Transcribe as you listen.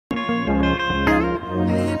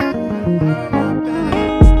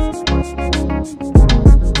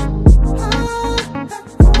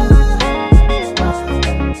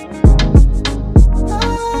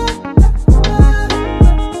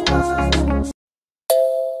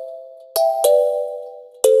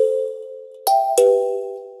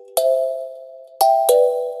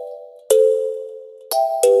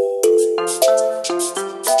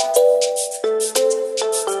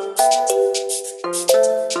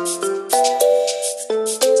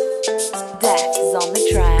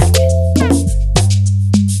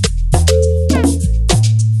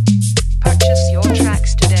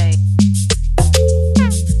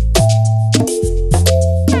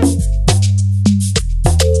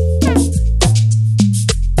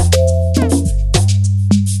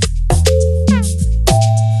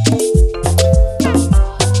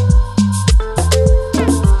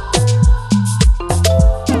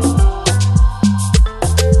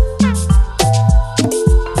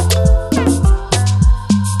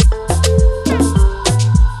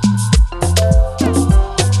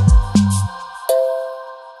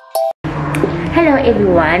Hello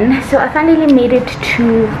everyone, so I finally made it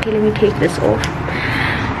to, okay, let me take this off.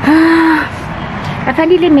 I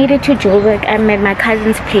finally made it to Joburg. I'm at my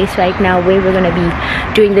cousin's place right now where we're gonna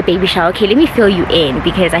be doing the baby shower. Okay, let me fill you in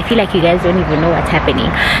because I feel like you guys don't even know what's happening.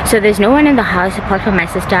 So there's no one in the house apart from my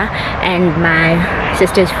sister and my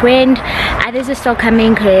sister's friend. Others are still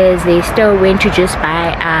coming because they still went to just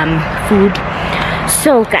buy food.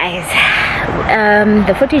 So guys,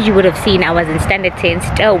 the footage you would have seen, I was in Standard 10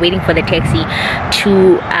 still waiting for the taxi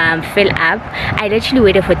to fill up. I literally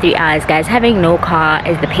waited for 3 hours, guys. Having no car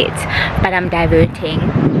is the pit, but I'm diverting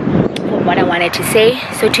from what I wanted to say.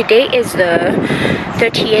 So today is the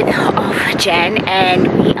 30th of Jan and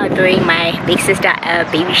we are throwing my big sister a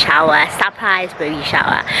baby shower, surprise baby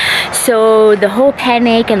shower. So the whole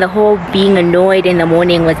panic and the whole being annoyed in the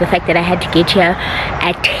morning was the fact that I had to get here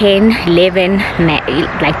at 10-11,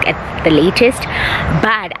 like at the latest,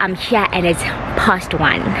 but I'm here and it's past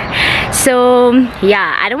 1. So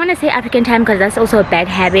yeah, I don't want to say African time because that's also a bad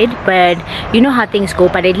habit, but you know how things go.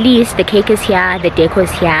 But at least the cake is here, the decor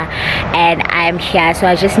is here, and I'm here. So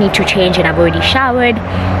I just need to change, and I've already showered,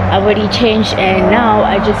 I've already changed, and now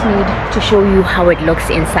I just need to show you how it looks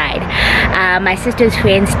inside. My sister's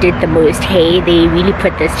friends did the most. Hey, they really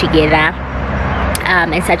put this together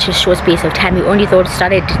in such a short space of time. We only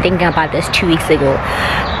started thinking about this 2 weeks ago.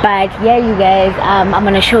 But yeah, you guys, I'm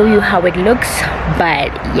gonna show you how it looks.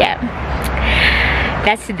 But yeah,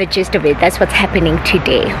 that's the gist of it. That's what's happening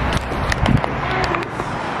today.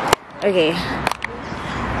 Okay,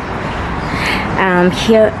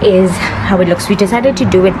 here is how it looks. We decided to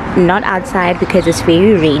do it not outside because it's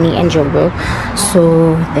very rainy in Joburg.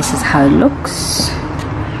 So this is how it looks.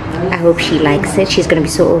 I hope she likes it. She's gonna be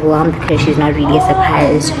so overwhelmed because she's not really a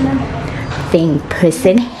surprise thing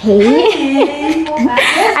person. Hey,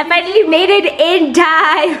 I finally made it in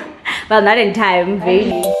time. Well, not in time,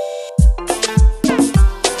 really.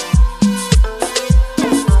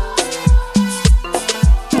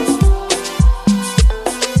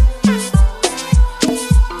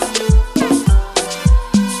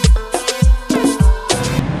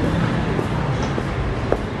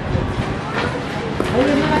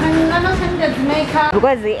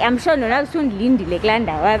 Because I'm sure no one soon Lindy like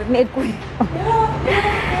Landa or make good.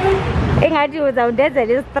 Without that, there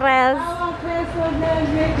is stress.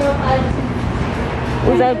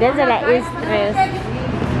 Without that, there is stress.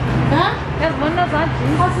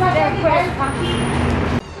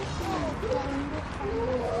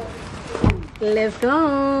 Let's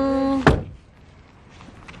go.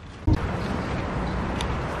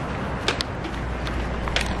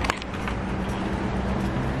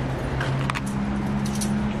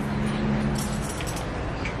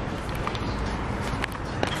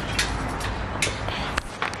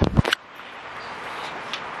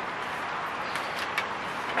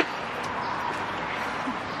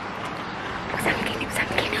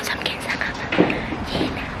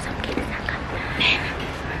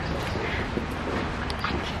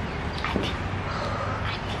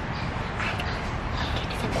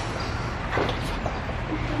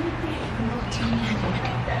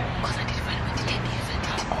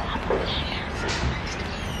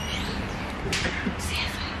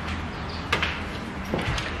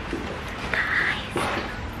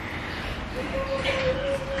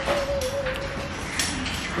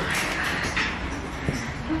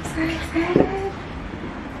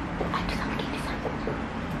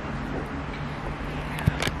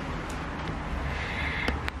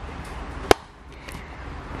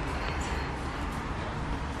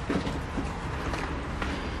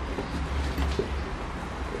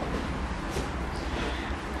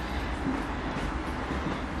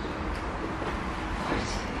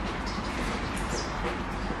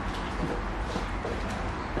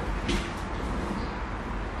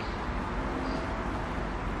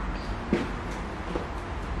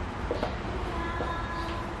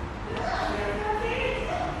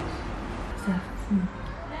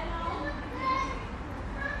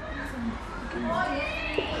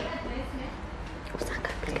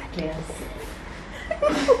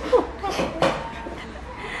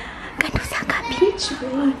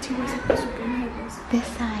 This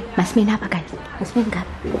side. Must mean up, guys. Must mean up.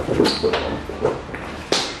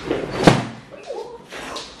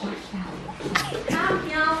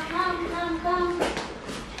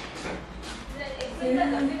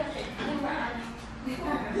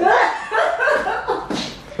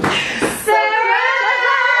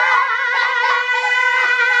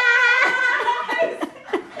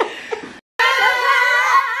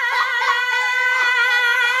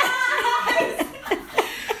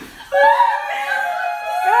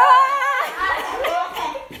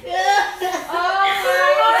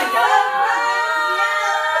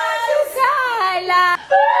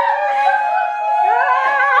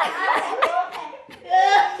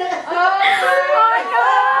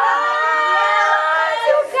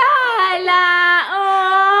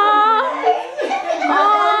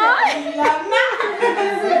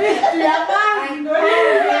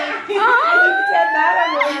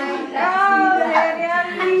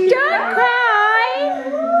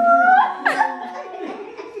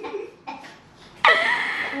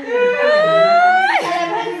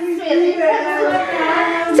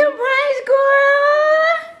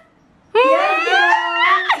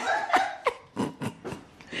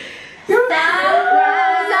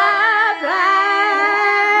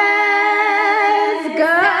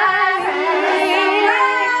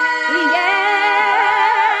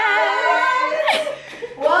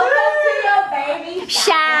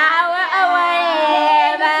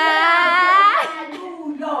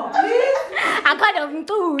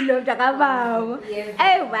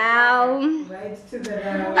 Oh wow. Right to the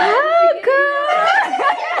Oh good.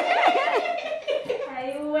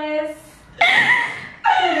 Hi Wes.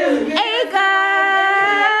 Hey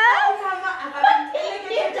girl.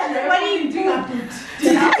 What are you doing?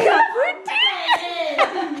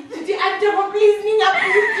 Please,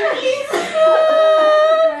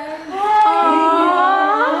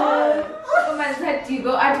 you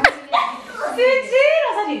go out.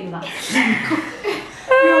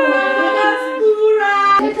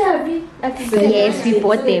 Yes, we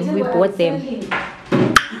bought them. We bought them.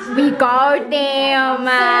 We got them.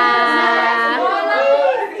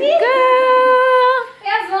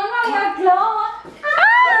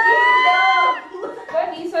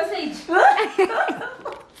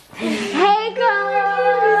 Hey girl.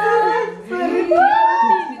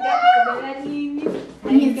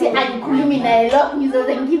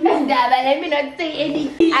 Let me not say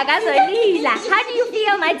anything. How do you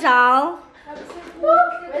feel, my doll?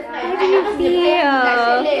 How do you feel?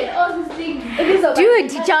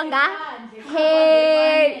 Dude, Chonga.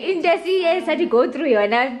 Hey, in the CS, I had to go through you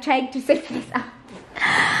and I'm trying to set this up.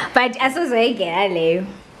 But I saw it.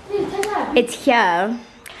 It's here.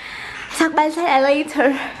 Talk about that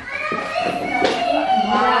later.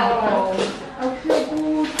 Wow.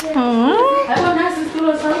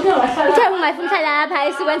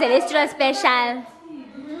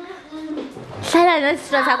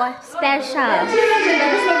 Special. Special.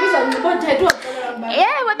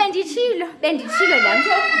 Yeah, we're bendichilo. Bendichilo now.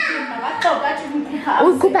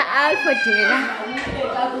 We'll cook out for dinner.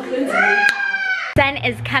 Sun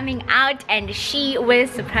is coming out and she was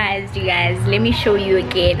surprised, you guys. Let me show you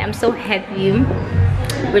again. I'm so happy.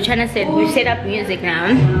 We're trying to set up music now.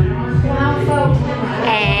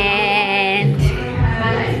 And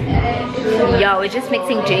yeah, we're just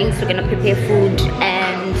mixing drinks. We're gonna prepare food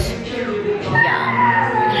and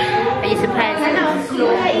yeah. Are you surprised?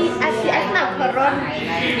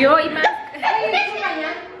 Yo, Ima.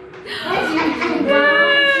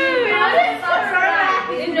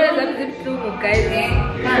 Guys,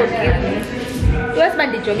 what's my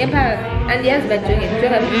jogging part? And yes, but jogging.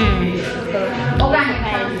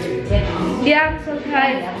 Yeah, I'm so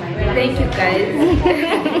tired. Thank you, guys.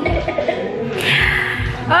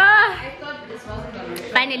 Oh,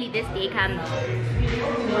 finally, this day comes.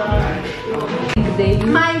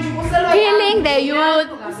 Feeling the youth.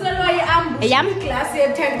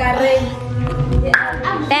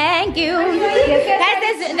 Thank you. Guys,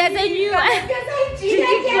 there's a new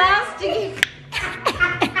drinking class.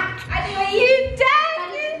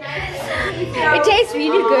 It tastes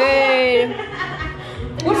really good.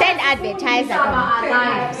 Send advertiser.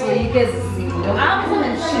 So you guys see.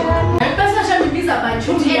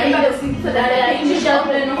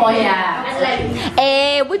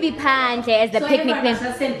 Would be panned as the picnic thing.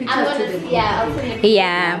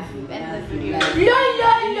 Yeah.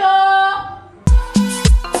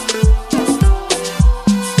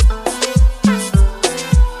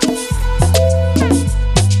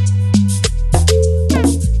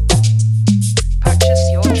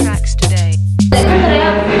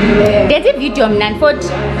 There's a video video mnan futhi.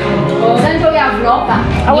 Sento ya vlogger.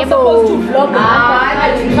 I was supposed to vlog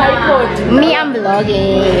tripod. Me, I'm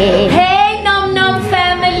vlogging. Hey Nom Nom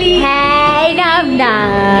family. Hey, Nom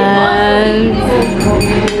Nom.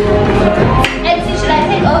 And should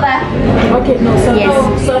I take over? Okay, no, sorry. Yes.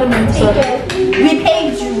 No, sorry, ma'am, sorry. We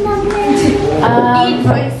paid you. Eat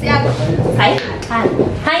for example. Hi.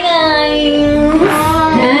 Hi guys.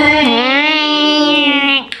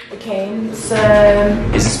 Okay, so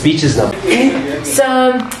It's speeches now.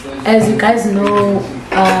 as you guys know,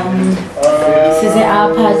 size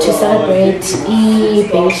apha to celebrate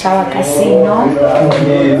baby shower casino,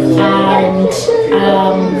 and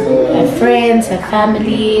her friends, her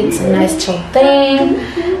family. It's a nice chill thing.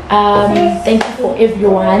 Thank you for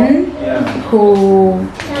everyone who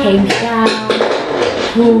came here,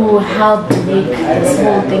 who helped make this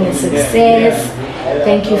whole thing a success.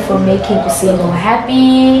 Thank you for making Casino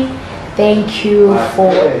happy. Thank you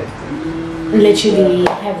for literally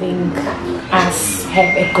having us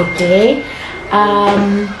have a good day.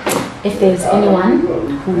 If there's anyone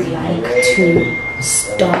who would like to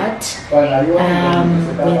start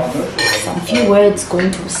with some few words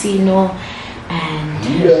going to Casino, and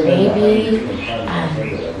maybe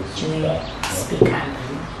Joy, speak up.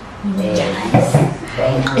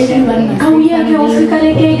 Everyone, oh yeah, can also call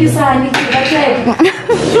cake sign it.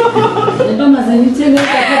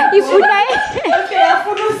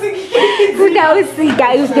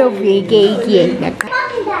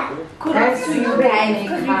 Congrats to you guys. We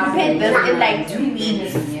prepared this in like 2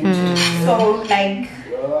 weeks. So like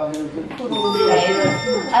kudos guys.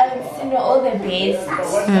 I've seen all the best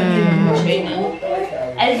journey.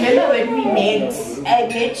 I remember when we met, I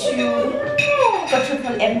met you first of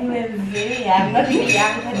all and we were very young, not really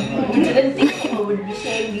young, but we didn't think we would be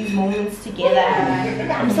sharing these moments together.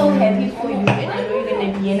 I'm so happy for you, and I know you're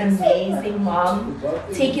gonna be an amazing mom.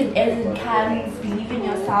 Take it as it comes, believe in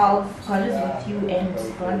yourself, God is with you, and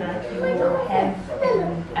you will have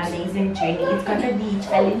an amazing journey. It's gonna be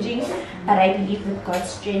challenging, but I believe with God's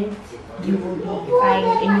strength you will be fine,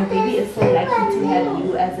 and your baby is so lucky to have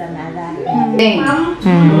you as a mother.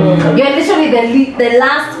 You're literally the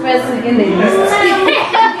last person in the list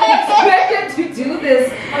expected to do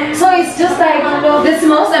this. So it's just like this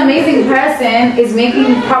most amazing person is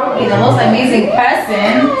making probably the most amazing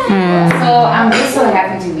person. So I'm just so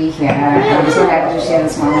happy to be here. I'm so happy to share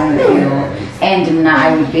this moment with you. And now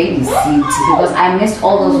I will babysit because I missed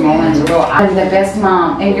all those moments, bro. I'm the best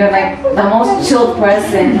mom, and you're like the most chilled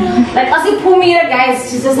person. Like as you pull me,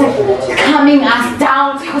 guys, she's just like calming us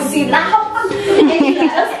down to see now, and you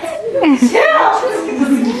just chill.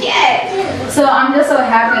 Yeah. So I'm just so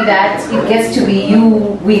happy that it gets to be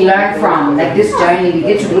you we learn from, like this journey. We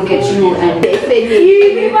get to look at you and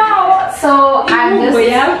so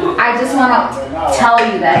I just want to tell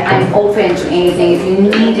you that I'm open to anything. If you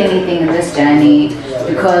need anything in this journey,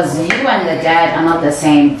 because you and the dad are not the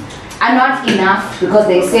same, are not enough, because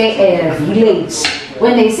they say a village.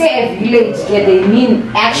 When they say a village, yeah, they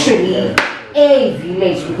mean actually a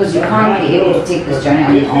village, because you can't be able to take this journey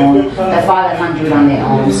on your own. The father can't do it on their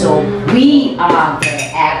own. So we are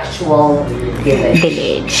the actual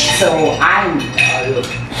village. So I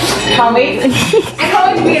can't wait. I can't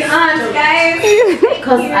wait to be an aunt, guys.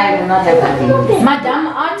 Because I will not have that. Madam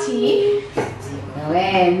Auntie.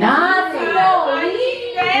 When not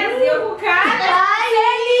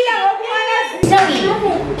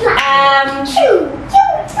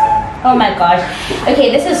oh my gosh. Okay,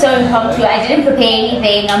 this is so impromptu. I didn't prepare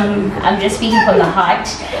anything. I'm just speaking from the heart.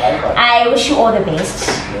 I wish you all the best.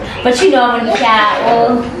 But you know, when we are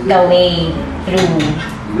all the way through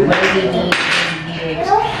whatever we need.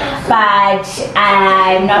 But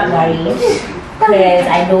I'm not worried, because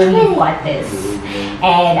I know you've got this.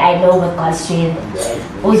 And I know with God's strength,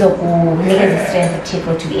 also niggas the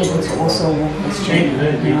strength to be able to also walk this journey,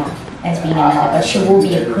 you know, as being a mother. But she will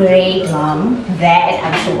be a great mom, that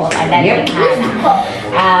I'm sure of. And that's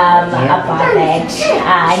about that.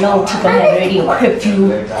 I know people have already equipped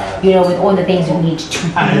you, you know, with all the things you need to do.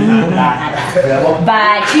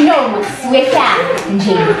 But you know, we're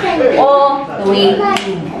here, all the way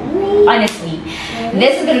through. Honestly,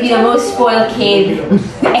 this is gonna be the most spoiled kid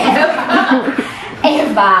ever.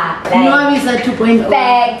 Like, Mom is at 2.0.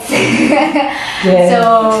 Facts. So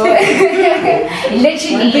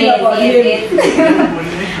literally yes.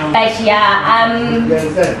 But yeah,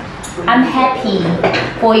 I'm happy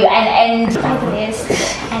for you, and by the best,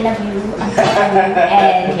 I love you,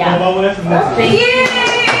 and yeah. Yay!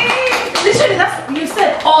 Literally, that's you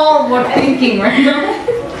said all we're thinking right now.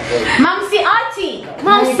 Mamsi Auntie.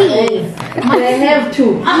 Mousy. I have to.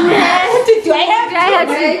 You have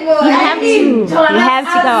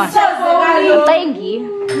to go. Thank you.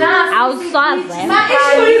 I'll solve that.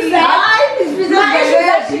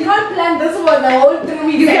 She can't plan this for the whole 3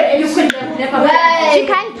 weeks. She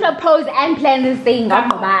can't propose and plan this thing like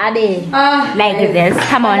this.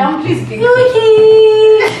 Come on.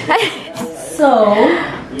 So,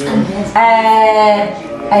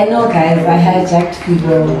 I know, guys, I hijacked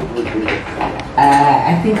people.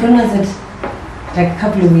 I think, when was it? Like a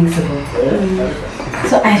couple of weeks ago.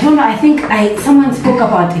 So I don't know. I think someone spoke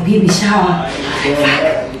about a baby shower.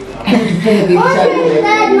 I need to play a baby shower.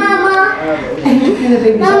 Mama. I need to play a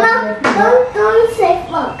baby shower. Mama, don't say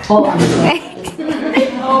fuck. Oh, I'm sorry.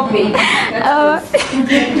 Oh, baby. Oh. I'm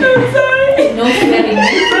sorry. No swearing.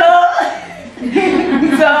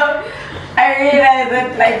 So I realized that,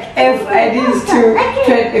 like, if I need to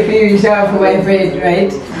plan a baby shower for my friend,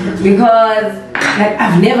 right? Because, like,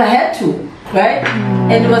 I've never had to, right?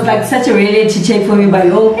 And it was like such a reality check for me. But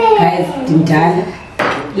oh, guys, done.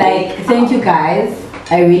 Like, thank you, guys.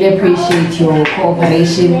 I really appreciate your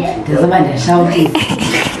cooperation. There's someone shouting.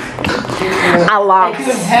 I love. I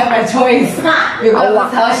couldn't have my choice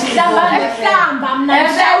because how she I'm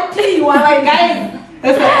not shouting. You are like, guys.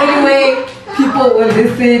 That's the only way people will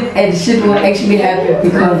listen and shit will actually happen,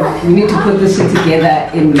 because we need to put this shit together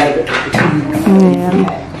in like 2 weeks.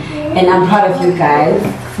 Yeah. And I'm proud of you guys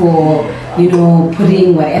for, you know,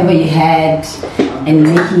 putting whatever you had and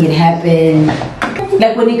making it happen.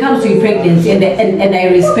 Like, when it comes to your pregnancy, and I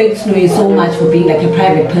respect Snowy so much for being like a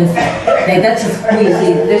private person. Like, that's just who she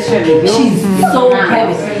is. She's so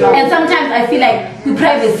private. And sometimes I feel like with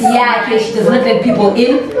privacy, yeah, okay, she does not let people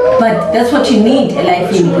in, but that's what you need in life,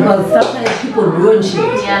 because sometimes people ruin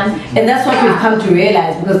shit. Yeah. And that's what we've come to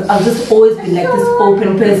realize, because I've just always been like this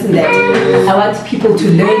open person that I want people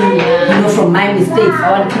to learn, you know, from my mistakes.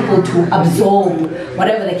 I want people to absorb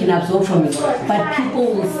whatever they can absorb from me. But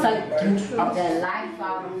people will suck their life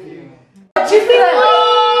out of you.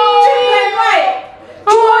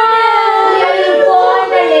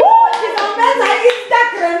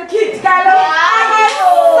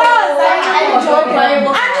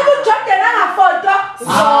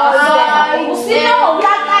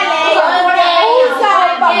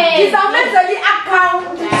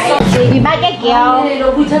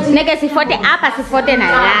 Nigga, sifote apa, sifote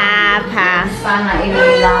na lapa.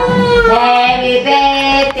 Happy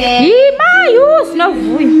birthday. Imayus, no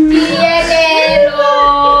vui.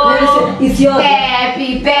 It's yours.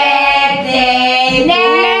 Happy birthday,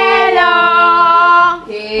 Nelo.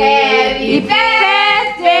 Happy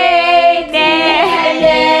birthday,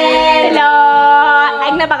 Nelo.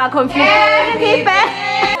 I'm not confused. Happy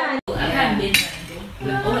birthday. I can't be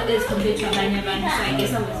with all this compared to Abanyabana, so I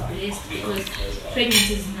guess I was blessed because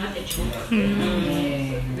pregnancy is not a joke.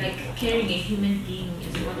 Like, carrying a human being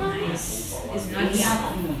is not nice. It's not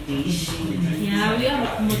accommodation. Yeah, we are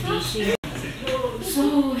accommodation.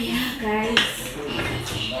 So yeah, guys.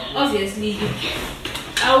 Obviously,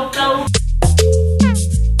 I'll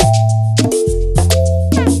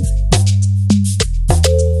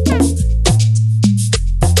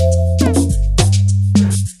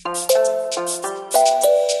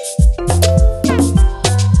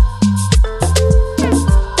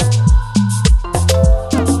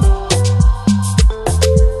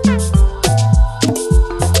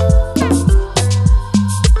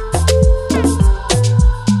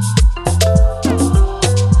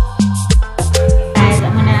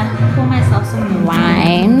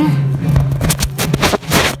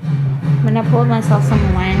poured myself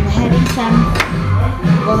some wine. We're having some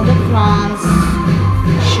Golden France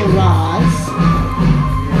Shiraz.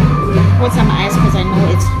 Pour some ice because I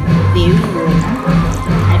know it's very warm.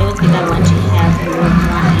 I don't think I want to have warm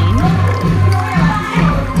wine.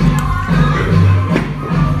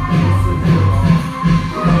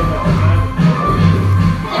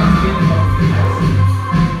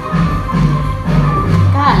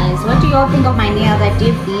 Guys, what do you all think of my nails? I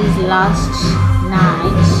did these last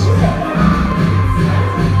night.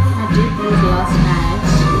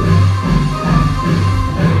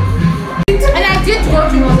 And I did go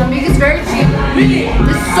to Mozambique. It's very cheap. Really?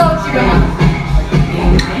 This is so cheap.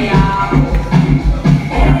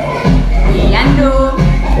 I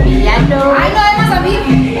know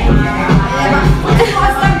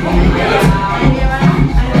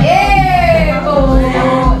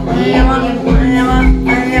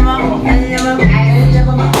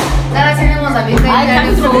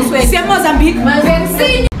Mozambique.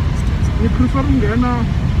 Mozambique. You prefer Ghana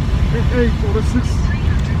 8 or 6?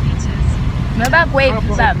 Never wait,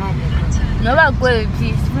 Sam. Never wait,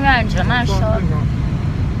 please. We are in German shop.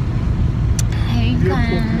 Hey. Hey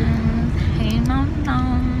guys, hey nom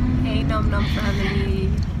nom. Hey Nom Nom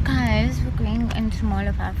family. Guys, we're going into Mall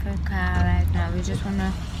of Africa right now. We just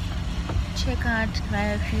wanna check out,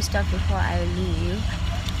 buy a few stuff before I leave.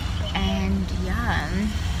 And yeah,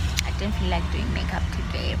 I didn't feel like doing makeup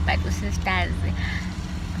today, but the sister's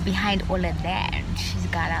behind all of that. She's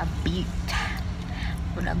got a beat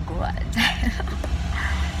for the good.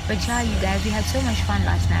 But yeah, you guys, we had so much fun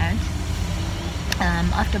last night.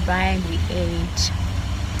 After Brian we ate,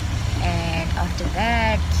 and after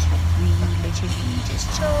that we literally just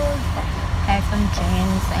chilled, had some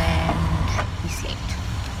drinks, and we slept.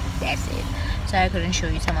 That's it. So I couldn't show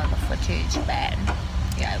you some of the footage, but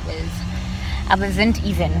yeah, I wasn't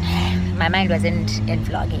even, my mind wasn't in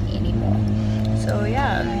vlogging anymore. So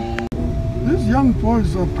yeah, These young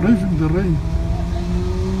boys are braving the rain.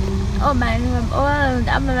 oh man,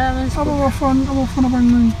 Abafana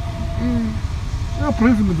abancane. They are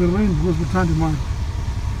braving the rain because we can't imagine.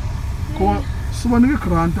 Ngoba sibanike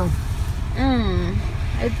grant apha.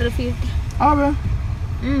 it's 350. Abe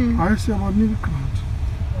hayi siyabanika grant.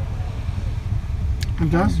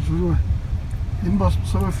 Andazi nje uba yini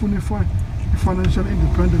basebefuna i-financial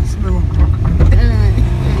independence bemakhaka.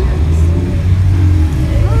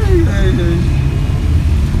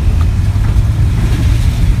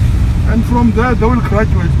 And from there they will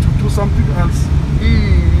graduate to do something else.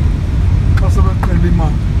 Xa sebeqela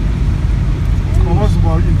imali. Because we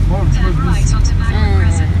are involved with this.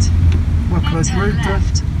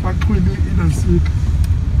 Bagraduate, baxhwile i-NSC,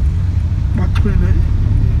 baxhwile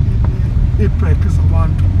iibheki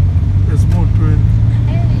zabantu ezimotweni.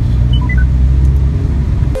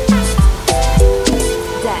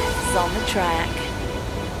 That's on the track.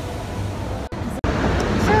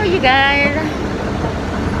 So you guys,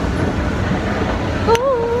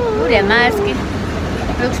 ooh, the mask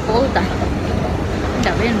looks bolder.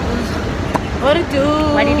 What to do?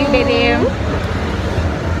 What did you, baby?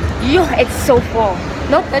 Yo, it's so full.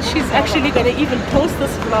 Not that she's actually gonna even post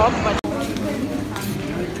this vlog, but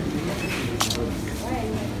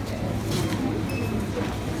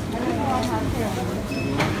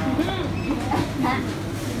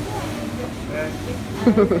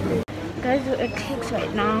guys, we're at Clicks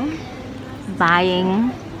right now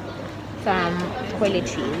buying some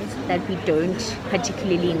toiletries that we don't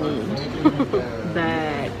particularly need,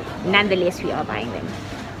 but nonetheless we are buying them.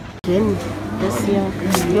 this year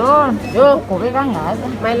Yo,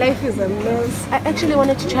 my life is a mess. I actually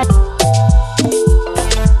wanted to try